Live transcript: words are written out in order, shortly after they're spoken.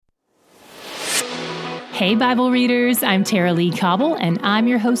Hey, Bible readers, I'm Tara Lee Cobble, and I'm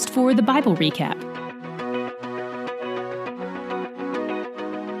your host for the Bible Recap.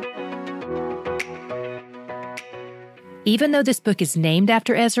 Even though this book is named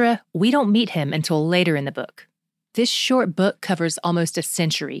after Ezra, we don't meet him until later in the book. This short book covers almost a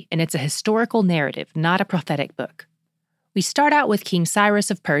century, and it's a historical narrative, not a prophetic book. We start out with King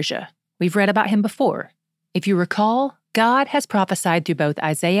Cyrus of Persia. We've read about him before. If you recall, God has prophesied through both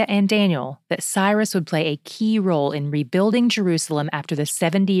Isaiah and Daniel that Cyrus would play a key role in rebuilding Jerusalem after the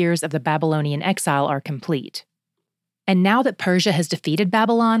 70 years of the Babylonian exile are complete. And now that Persia has defeated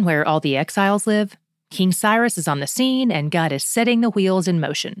Babylon, where all the exiles live, King Cyrus is on the scene and God is setting the wheels in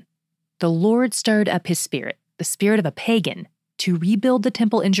motion. The Lord stirred up his spirit, the spirit of a pagan, to rebuild the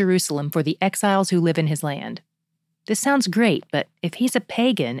temple in Jerusalem for the exiles who live in his land. This sounds great, but if he's a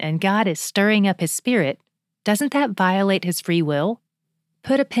pagan and God is stirring up his spirit, doesn't that violate his free will?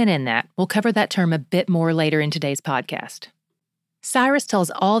 Put a pin in that. We'll cover that term a bit more later in today's podcast. Cyrus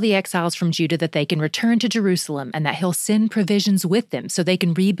tells all the exiles from Judah that they can return to Jerusalem and that he'll send provisions with them so they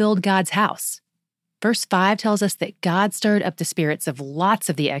can rebuild God's house. Verse 5 tells us that God stirred up the spirits of lots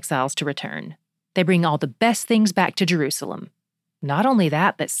of the exiles to return. They bring all the best things back to Jerusalem. Not only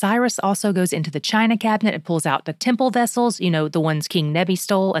that, but Cyrus also goes into the china cabinet and pulls out the temple vessels, the ones King Nebi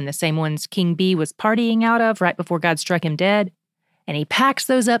stole and the same ones King B was partying out of right before God struck him dead. And he packs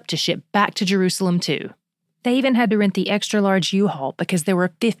those up to ship back to Jerusalem too. They even had to rent the extra-large U-Haul because there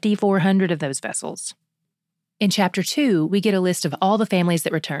were 5,400 of those vessels. In chapter 2, we get a list of all the families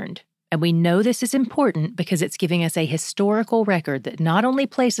that returned. And we know this is important because it's giving us a historical record that not only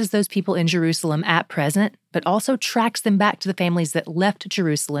places those people in Jerusalem at present, but also tracks them back to the families that left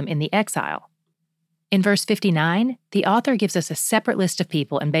Jerusalem in the exile. In verse 59, the author gives us a separate list of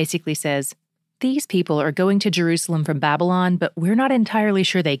people and basically says, these people are going to Jerusalem from Babylon, but we're not entirely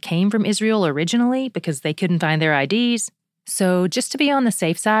sure they came from Israel originally because they couldn't find their IDs. So just to be on the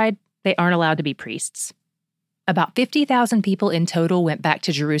safe side, they aren't allowed to be priests. About 50,000 people in total went back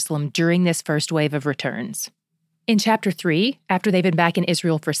to Jerusalem during this first wave of returns. In chapter 3, after they've been back in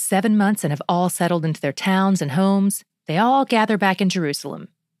Israel for 7 months and have all settled into their towns and homes, they all gather back in Jerusalem.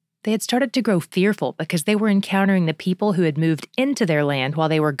 They had started to grow fearful because they were encountering the people who had moved into their land while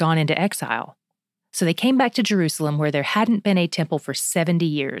they were gone into exile. So they came back to Jerusalem where there hadn't been a temple for 70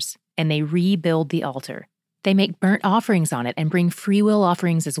 years, and they rebuild the altar. They make burnt offerings on it and bring free will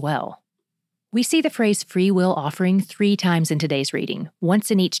offerings as well. We see the phrase free will offering 3 times in today's reading,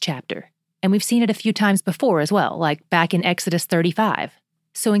 once in each chapter. And we've seen it a few times before as well, like back in Exodus 35.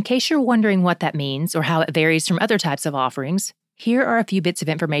 So in case you're wondering what that means or how it varies from other types of offerings, here are a few bits of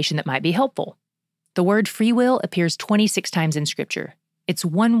information that might be helpful. The word free will appears 26 times in Scripture. It's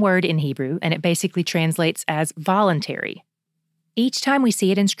one word in Hebrew, and it basically translates as voluntary. Each time we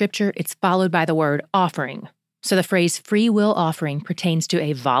see it in Scripture, it's followed by the word offering. So the phrase free will offering pertains to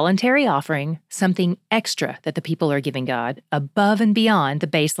a voluntary offering, something extra that the people are giving God, above and beyond the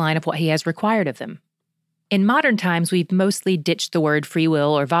baseline of what he has required of them. In modern times, we've mostly ditched the word free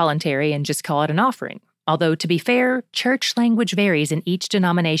will or voluntary and just call it an offering. Although, to be fair, church language varies in each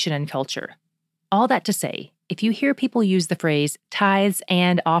denomination and culture. All that to say, if you hear people use the phrase tithes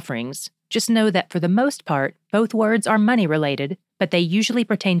and offerings, just know that for the most part, both words are money-related, but they usually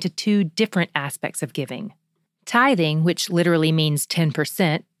pertain to 2 different aspects of giving. Tithing, which literally means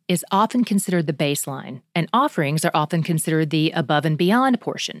 10%, is often considered the baseline, and offerings are often considered the above and beyond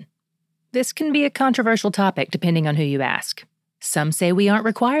portion. This can be a controversial topic depending on who you ask. Some say we aren't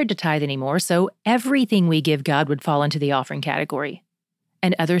required to tithe anymore, so everything we give God would fall into the offering category.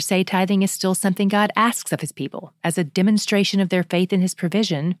 And others say tithing is still something God asks of his people, as a demonstration of their faith in his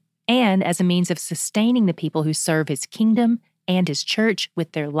provision, and as a means of sustaining the people who serve his kingdom and his church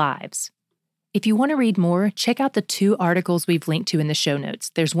with their lives. If you want to read more, check out the 2 articles we've linked to in the show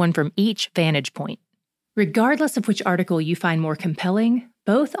notes. There's one from each vantage point. Regardless of which article you find more compelling,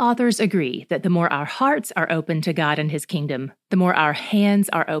 both authors agree that the more our hearts are open to God and his kingdom, the more our hands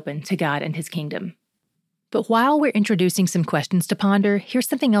are open to God and his kingdom. But while we're introducing some questions to ponder, here's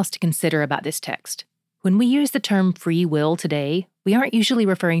something else to consider about this text. When we use the term free will today, we aren't usually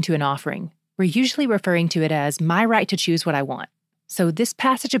referring to an offering. We're usually referring to it as my right to choose what I want. So this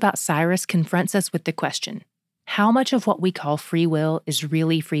passage about Cyrus confronts us with the question, how much of what we call free will is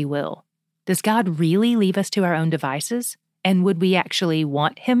really free will? Does God really leave us to our own devices? And would we actually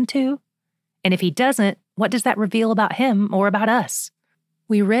want him to? And if he doesn't, what does that reveal about him or about us?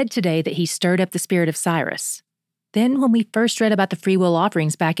 We read today that he stirred up the spirit of Cyrus. Then when we first read about the free will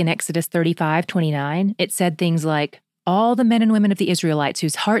offerings back in Exodus 35:29, it said things like, all the men and women of the Israelites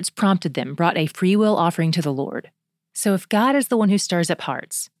whose hearts prompted them brought a free will offering to the Lord. So if God is the one who stirs up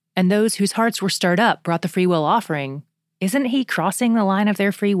hearts, and those whose hearts were stirred up brought the free will offering, isn't he crossing the line of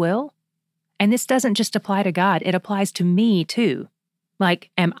their free will? And this doesn't just apply to God, it applies to me too. Like,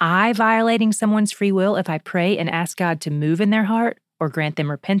 am I violating someone's free will if I pray and ask God to move in their heart or grant them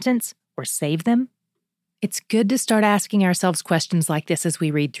repentance or save them? It's good to start asking ourselves questions like this as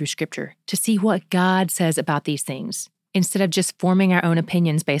we read through Scripture to see what God says about these things, instead of just forming our own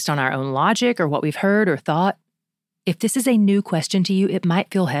opinions based on our own logic or what we've heard or thought. If this is a new question to you, it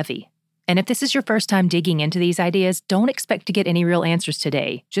might feel heavy. And if this is your first time digging into these ideas, don't expect to get any real answers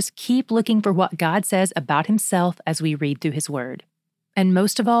today. Just keep looking for what God says about Himself as we read through His Word. And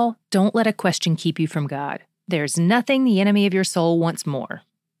most of all, don't let a question keep you from God. There's nothing the enemy of your soul wants more.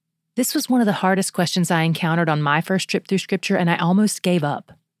 This was one of the hardest questions I encountered on my first trip through Scripture, and I almost gave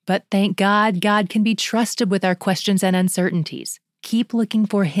up. But thank God, God can be trusted with our questions and uncertainties. Keep looking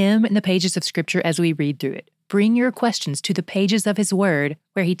for Him in the pages of Scripture as we read through it. Bring your questions to the pages of His Word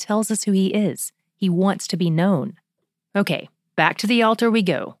where He tells us who He is. He wants to be known. Okay, back to the altar we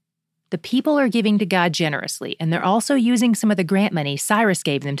go. The people are giving to God generously, and they're also using some of the grant money Cyrus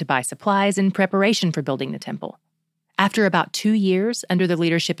gave them to buy supplies in preparation for building the temple. After about 2 years, under the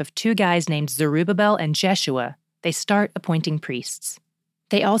leadership of 2 guys named Zerubbabel and Jeshua, they start appointing priests.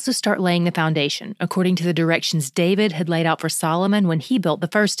 They also start laying the foundation, according to the directions David had laid out for Solomon when he built the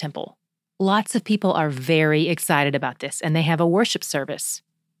first temple. Lots of people are very excited about this, and they have a worship service.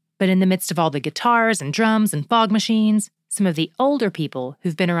 But in the midst of all the guitars and drums and fog machines, some of the older people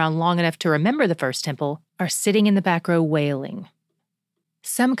who've been around long enough to remember the first temple are sitting in the back row wailing.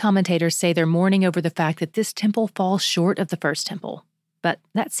 Some commentators say they're mourning over the fact that this temple falls short of the first temple, but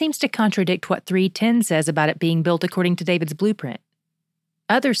that seems to contradict what 3:10 says about it being built according to David's blueprint.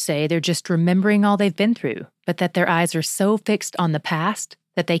 Others say they're just remembering all they've been through, but that their eyes are so fixed on the past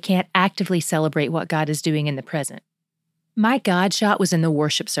that they can't actively celebrate what God is doing in the present. My God shot was in the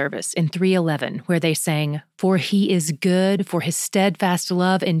worship service in 3:11, where they sang, "For He is good, for His steadfast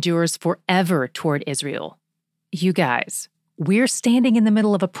love endures forever toward Israel." You guys, we're standing in the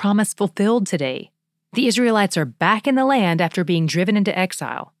middle of a promise fulfilled today. The Israelites are back in the land after being driven into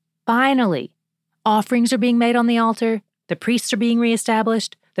exile. Finally, offerings are being made on the altar, the priests are being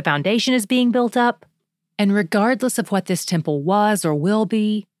reestablished, the foundation is being built up. And regardless of what this temple was or will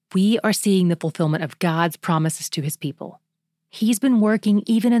be, we are seeing the fulfillment of God's promises to His people. He's been working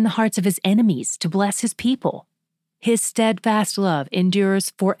even in the hearts of His enemies to bless His people. His steadfast love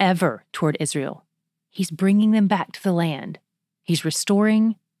endures forever toward Israel. He's bringing them back to the land. He's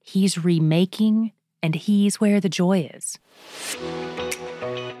restoring, He's remaking, and He's where the joy is.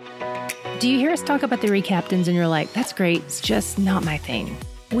 Do you hear us talk about the recaptains and you're like, that's great, it's just not my thing?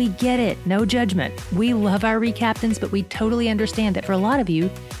 We get it, no judgment. We love our recaptains, but we totally understand that for a lot of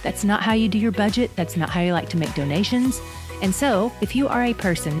you, that's not how you do your budget, that's not how you like to make donations. And so, if you are a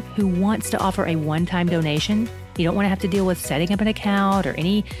person who wants to offer a one-time donation, you don't want to have to deal with setting up an account or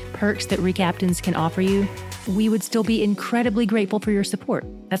any perks that recaptains can offer you, we would still be incredibly grateful for your support.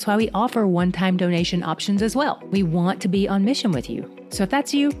 That's why we offer one-time donation options as well. We want to be on mission with you. So if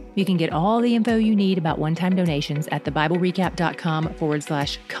that's you, you can get all the info you need about one-time donations at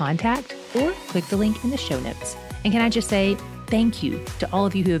thebiblerecap.com/contact or click the link in the show notes. And can I just say thank you to all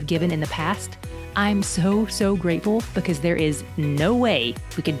of you who have given in the past. I'm so grateful because there is no way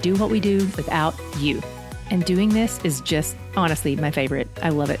we could do what we do without you. And doing this is just honestly my favorite. I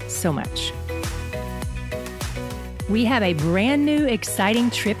love it so much. We have a brand new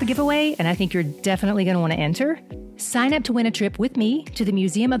exciting trip giveaway, and I think you're definitely going to want to enter. Sign up to win a trip with me to the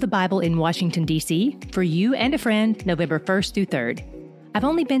Museum of the Bible in Washington, D.C. for you and a friend November 1st through 3rd. I've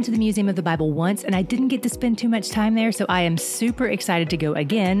only been to the Museum of the Bible once, and I didn't get to spend too much time there, so I am super excited to go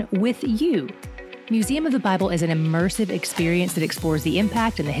again with you. Museum of the Bible is an immersive experience that explores the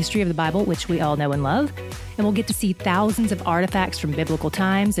impact and the history of the Bible, which we all know and love. And we'll get to see thousands of artifacts from biblical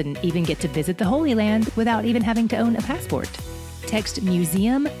times and even get to visit the Holy Land without even having to own a passport. Text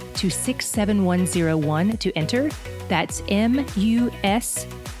MUSEUM to 67101 to enter. That's MUSEUM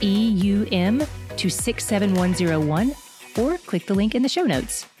to 67101, or click the link in the show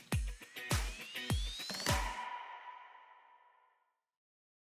notes.